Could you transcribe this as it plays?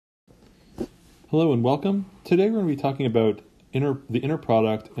Hello and welcome. Today we're going to be talking about the inner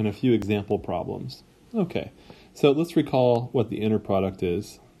product and a few example problems. Okay, so let's recall what the inner product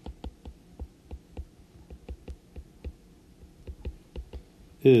is.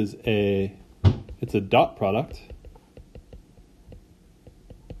 It's a dot product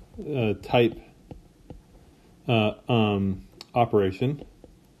type operation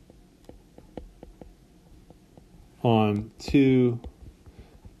on two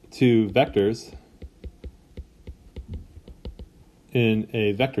vectors in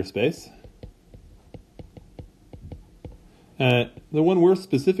a vector space. The one we're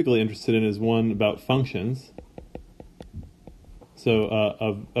specifically interested in is one about functions.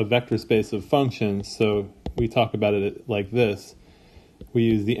 So a vector space of functions, so we talk about it like this. We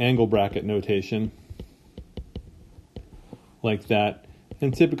use the angle bracket notation like that.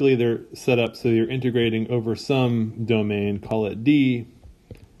 And typically they're set up so you're integrating over some domain, call it D,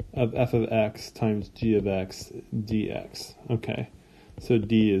 of f of x times g of x dx. Okay, so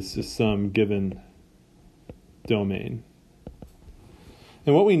D is just some given domain.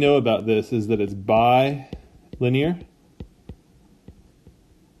 And what we know about this is that it's bilinear,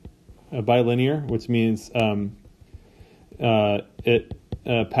 which means it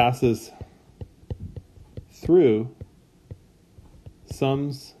passes through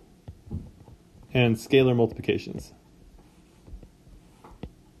sums and scalar multiplications.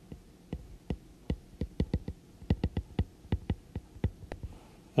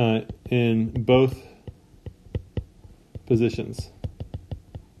 In both positions.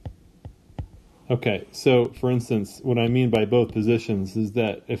 Okay, so for instance, what I mean by both positions is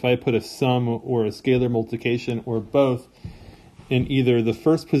that if I put a sum or a scalar multiplication or both in either the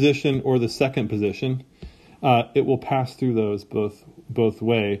first position or the second position, it will pass through those both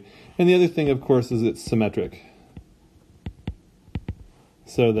way. And the other thing, of course, is it's symmetric.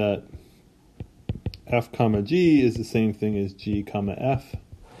 So that f comma g is the same thing as g comma f.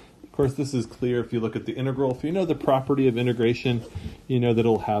 Of course, this is clear if you look at the integral. If you know the property of integration, you know that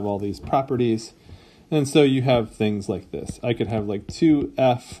it'll have all these properties. And so you have things like this. I could have like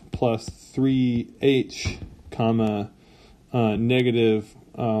 2f plus 3h comma negative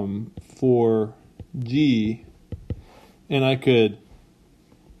 4g. And I could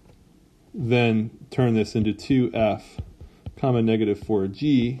then turn this into 2f comma negative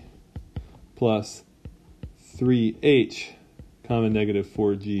 4g plus 3h comma negative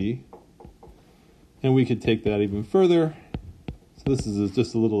 4g, and we could take that even further. So this is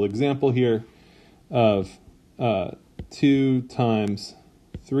just a little example here of 2 times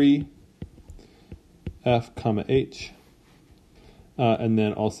 3 f comma h, and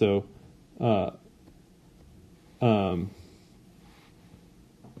then also oh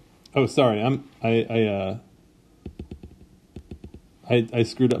sorry, I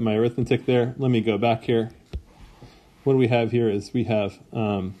screwed up my arithmetic there. Let me go back here. What we have here is we have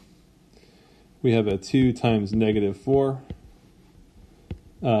a 2 times negative 4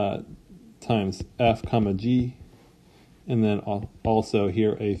 times f comma g, and then also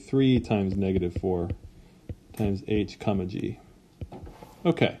here a 3 times negative 4 times h comma g.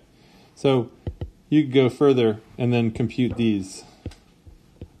 Okay, so you could go further and then compute these.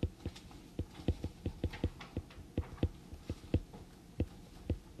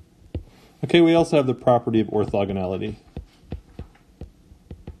 Okay, we also have the property of orthogonality.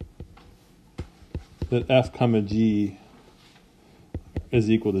 That f comma g is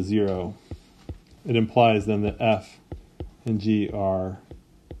equal to 0. It implies then that f and g are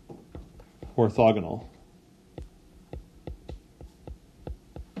orthogonal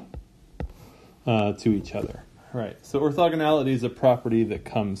to each other. Right. So orthogonality is a property that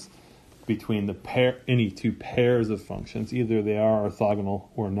comes between any two pairs of functions. Either they are orthogonal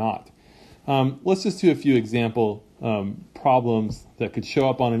or not. Let's just do a few example problems that could show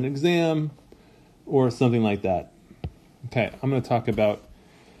up on an exam or something like that. Okay, I'm going to talk about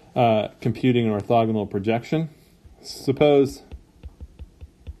computing an orthogonal projection. Suppose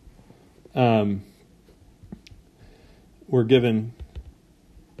we're given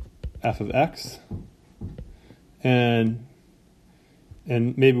f of x, and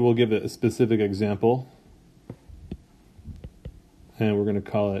maybe we'll give it a specific example, and we're going to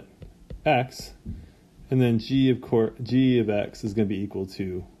call it x, and then g of x is going to be equal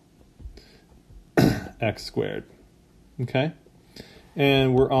to x squared. Okay,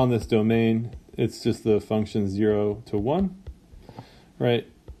 and we're on this domain. It's just the function 0 to 1, right?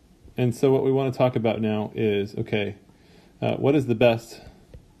 And so what we want to talk about now is, okay, what is the best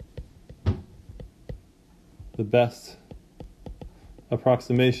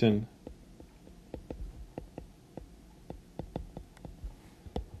approximation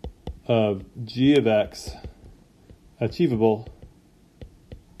of g of x achievable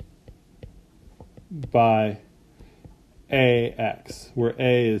by ax, where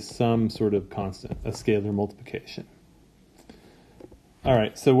a is some sort of constant, a scalar multiplication. All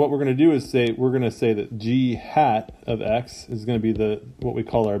right, so what we're going to do is we're going to say that g hat of x is going to be what we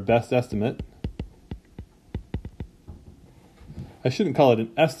call our best estimate. I shouldn't call it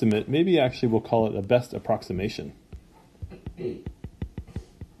an estimate. Maybe actually we'll call it a best approximation, which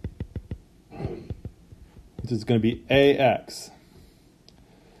is going to be ax,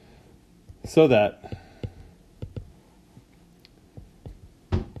 so that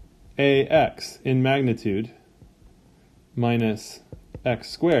ax in magnitude minus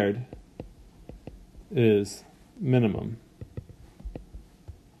x squared is minimum.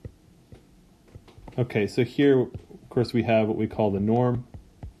 Okay, so here, of course, we have what we call the norm,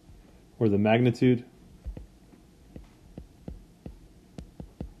 or the magnitude.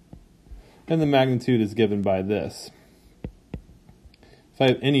 And the magnitude is given by this. If I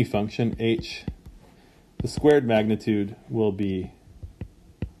have any function, h, the squared magnitude will be,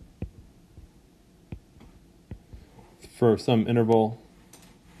 for some interval,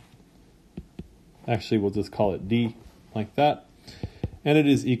 actually we'll just call it d, like that. And it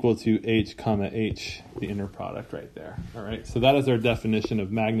is equal to h comma h, the inner product right there. All right, so that is our definition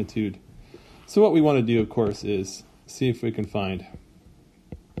of magnitude. So what we want to do, of course, is see if we can find.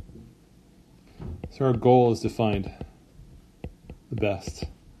 So our goal is to find the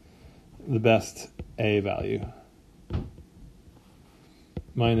best a value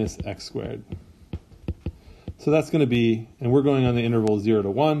minus x squared. So that's going to be, and we're going on the interval 0 to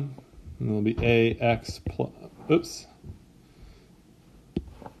 1, and it'll be ax plus,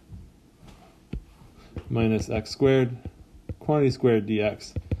 minus x squared, quantity squared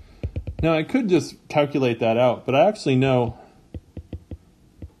dx. Now I could just calculate that out, but I actually know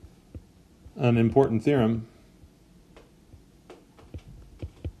an important theorem.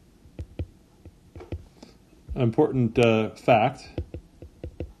 An important fact,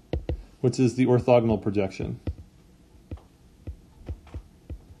 which is the orthogonal projection.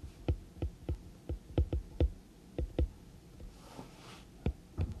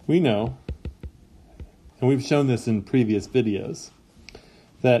 We know, and we've shown this in previous videos,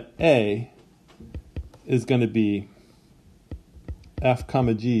 that A is going to be f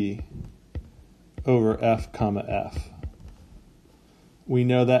comma g over f comma f. We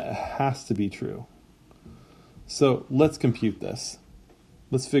know that has to be true. So let's compute this.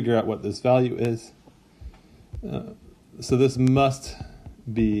 Let's figure out what this value is. So this must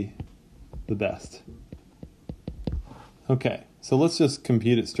be the best. Okay, so let's just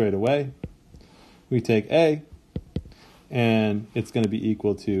compute it straight away. We take A, and it's going to be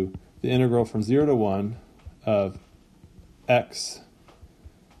equal to the integral from 0 to 1 of x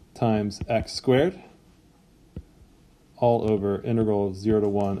times x squared, all over integral of 0 to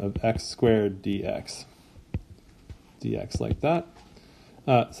 1 of x squared dx. Dx like that.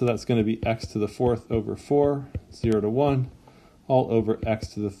 So that's going to be x to the 4th over 4, 0 to 1, all over x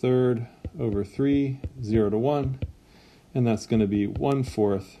to the 3rd over 3, 0 to 1. And that's going to be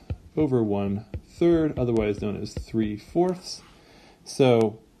 1/4 over 1/3, otherwise known as 3/4.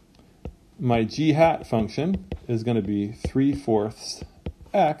 So my g hat function is going to be 3/4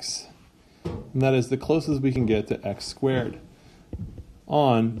 x, and that is the closest we can get to x squared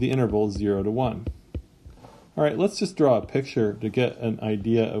on the interval 0 to 1. All right, let's just draw a picture to get an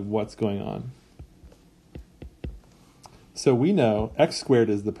idea of what's going on. So we know x squared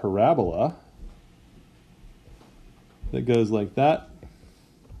is the parabola that goes like that.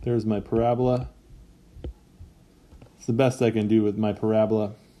 There's my parabola. It's the best I can do with my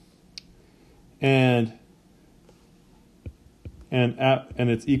parabola. And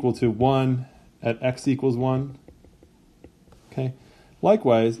it's equal to 1 at x equals 1. Okay.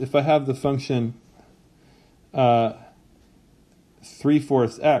 Likewise, if I have the function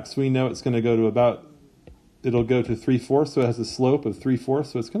 3/4 x, we know it's going to go to about, it'll go to 3/4, so it has a slope of 3/4,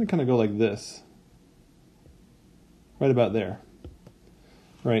 so it's going to kind of go like this. Right about there.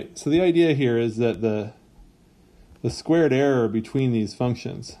 Right, so the idea here is that the squared error between these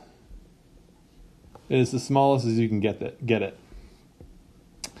functions is the smallest as you can get it.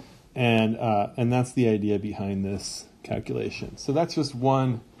 And that's the idea behind this calculation. So that's just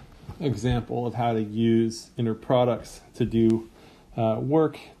one example of how to use inner products to do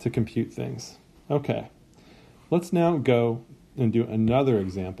work to compute things. Okay, let's now go and do another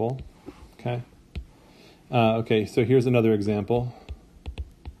example. Okay, so here's another example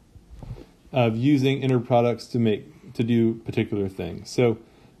of using inner products to do particular things. So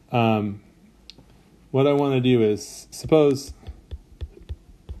what I want to do is, suppose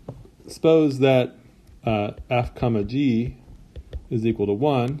suppose that f comma g is equal to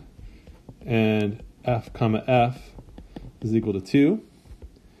 1 and f comma f is equal to 2.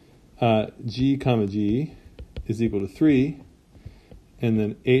 G comma g is equal to 3, and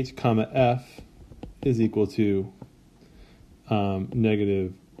then h comma f is equal to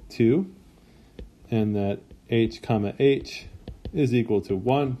negative 2, and that h comma h is equal to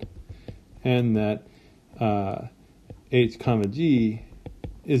 1, and that h comma g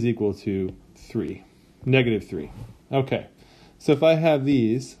is equal to 3, negative 3. Okay, so if I have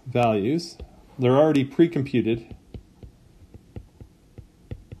these values, they're already pre-computed.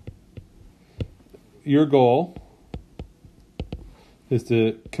 Your goal is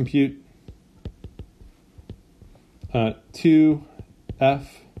to compute 2f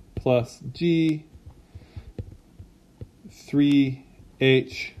plus g,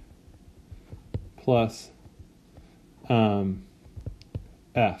 3h plus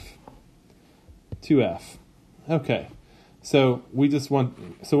f, 2f. Okay, so what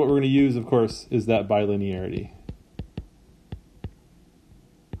we're going to use, of course, is that bilinearity.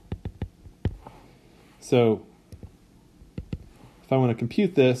 So if I want to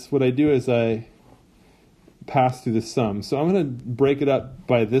compute this, what I do is I pass through the sum. So I'm going to break it up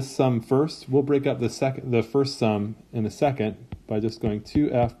by this sum first. We'll break up the first sum in a second by just going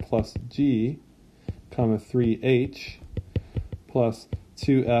 2f plus g, comma 3h plus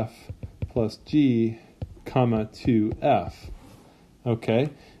 2f plus g, comma 2f. Okay,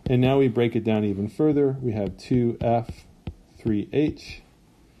 and now we break it down even further. We have 2f 3h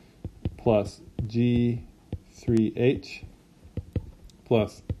plus g 3h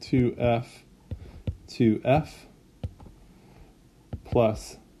plus 2f 2f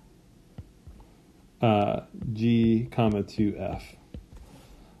plus g comma 2f.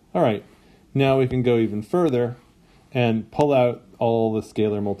 All right, now we can go even further and pull out all the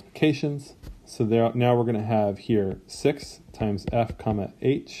scalar multiplications. So now we're going to have here 6 times f comma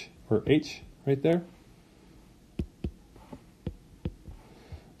h, or h right there,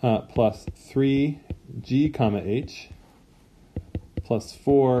 plus 3g comma h plus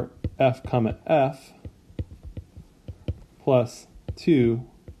 4f comma f plus 2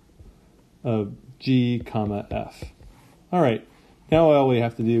 of g comma f. All right, now all we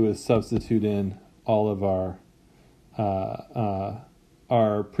have to do is substitute in all of our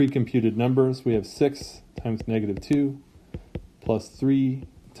pre-computed numbers. We have 6 times negative 2 plus 3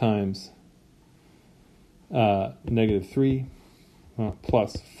 times negative 3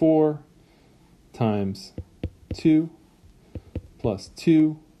 plus 4 times 2 plus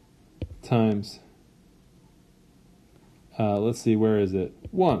 2 times, let's see, where is it?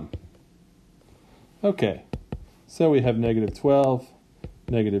 1. Okay, so we have negative 12,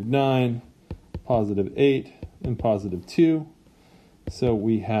 negative 9, positive 8, and positive 2. So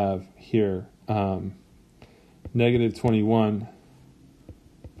we have here negative 21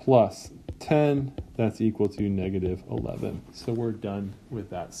 plus 10, that's equal to negative 11. So we're done with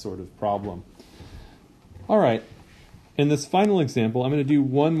that sort of problem. All right, in this final example, I'm going to do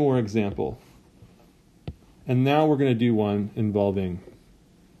one more example. And now we're going to do one involving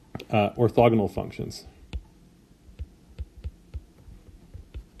orthogonal functions.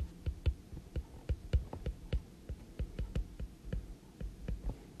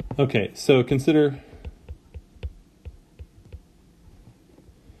 Okay, so consider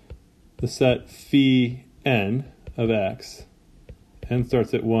the set phi n of x. N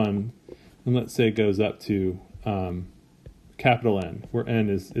starts at 1, and let's say it goes up to capital N, where n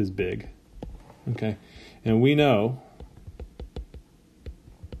is big. Okay, and we know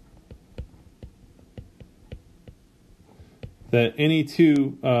that any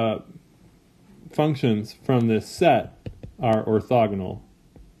two functions from this set are orthogonal.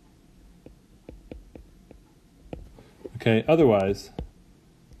 Okay, otherwise,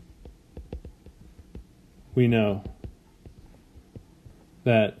 we know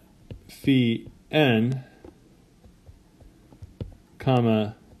that phi n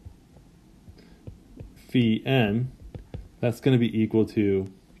comma phi n, that's going to be equal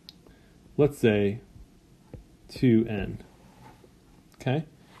to, let's say, 2n. Okay?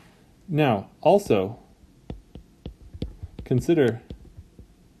 Now, also, consider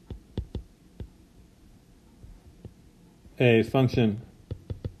a function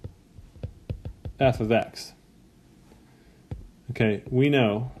f of x. Okay, we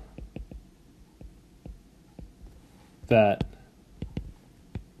know that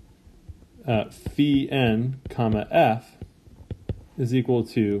phi n comma f is equal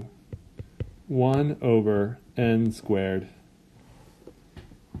to 1 over n squared.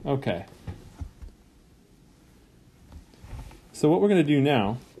 Okay. So what we're going to do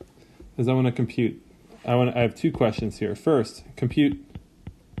now is I want to compute. I have two questions here. First, compute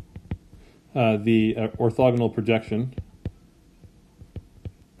the orthogonal projection.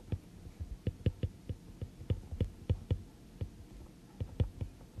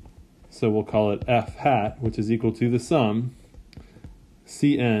 So we'll call it f hat, which is equal to the sum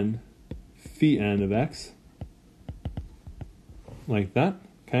Cn phi n of x, like that,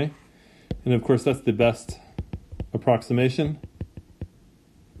 okay? And of course, that's the best approximation,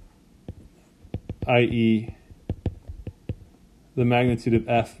 i.e. the magnitude of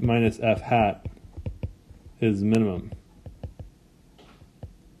f minus f hat is minimum.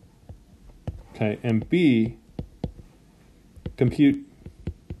 Okay, and B, compute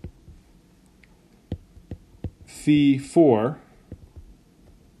phi 4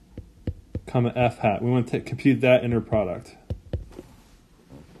 comma f hat. We want to compute that inner product.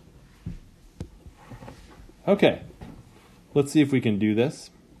 Okay, let's see if we can do this.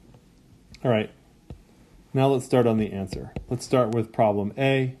 All right, now let's start on the answer. Let's start with problem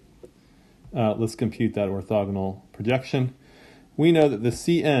A. Let's compute that orthogonal projection. We know that the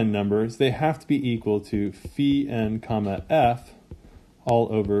Cn numbers, they have to be equal to phi n comma f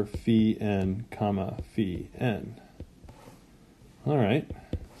all over phi n comma phi n. All right,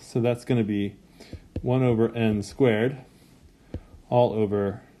 so that's going to be 1 over n squared all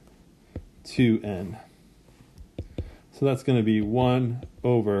over 2n. So that's going to be 1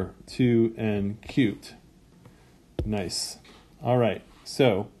 over 2n cubed. Nice. All right,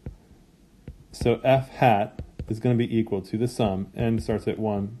 so f hat is going to be equal to the sum. N starts at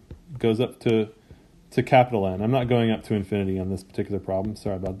 1, goes up to capital N. I'm not going up to infinity on this particular problem.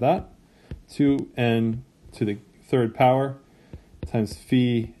 Sorry about that. 2n to the third power times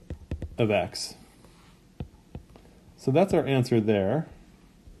phi of x. So that's our answer there.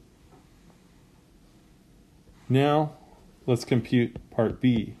 Now, let's compute part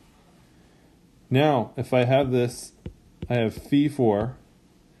B. Now, if I have this, I have phi 4,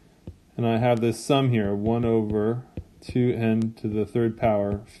 and I have this sum here, 1 over 2n to the third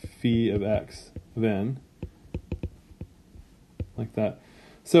power phi of x of n, like that.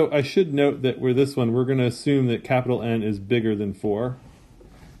 So I should note that with this one, we're going to assume that capital N is bigger than 4.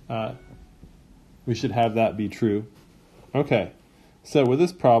 We should have that be true. Okay, so with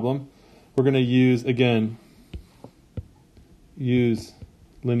this problem, we're going to use, again,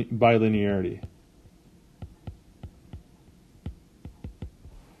 bilinearity.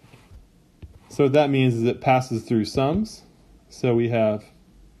 So what that means is it passes through sums. So we have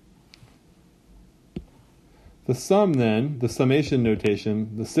the sum then, the summation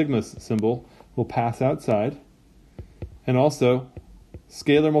notation, the sigma symbol, will pass outside. And also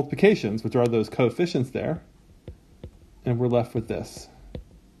scalar multiplications, which are those coefficients there. And we're left with this.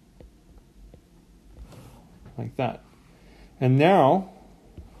 Like that. And now,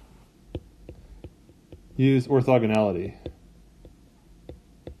 use orthogonality.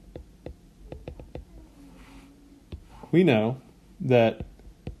 We know that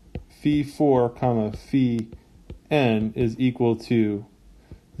phi 4 comma phi n is equal to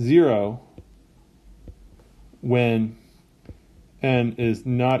 0 when n is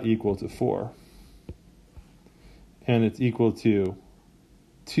not equal to 4. And it's equal to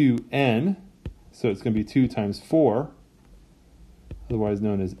 2n, so it's going to be 2 times 4, otherwise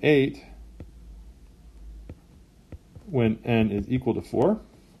known as 8, when n is equal to 4.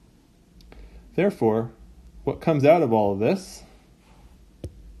 Therefore, what comes out of all of this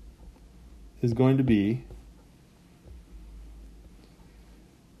is going to be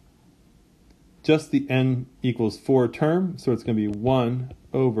just the n equals 4 term, so it's going to be 1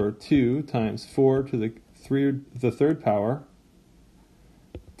 over 2 times 4 to the third power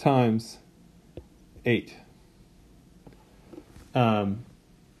times 8.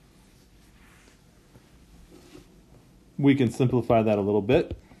 We can simplify that a little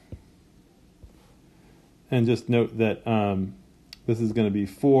bit. And just note that this is going to be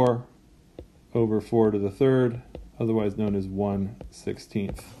 4 over 4 to the third, otherwise known as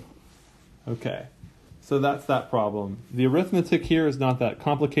 1/16. Okay, so that's that problem. The arithmetic here is not that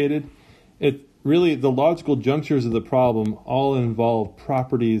complicated. It really, the logical junctures of the problem all involve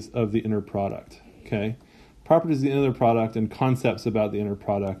properties of the inner product. Okay, properties of the inner product and concepts about the inner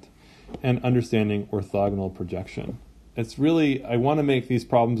product and understanding orthogonal projection. It's really, I want to make these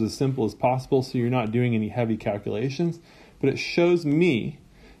problems as simple as possible so you're not doing any heavy calculations, but it shows me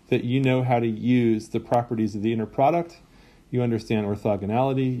that you know how to use the properties of the inner product, you understand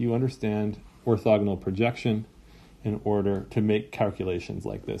orthogonality, you understand orthogonal projection in order to make calculations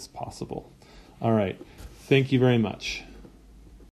like this possible. All right, thank you very much.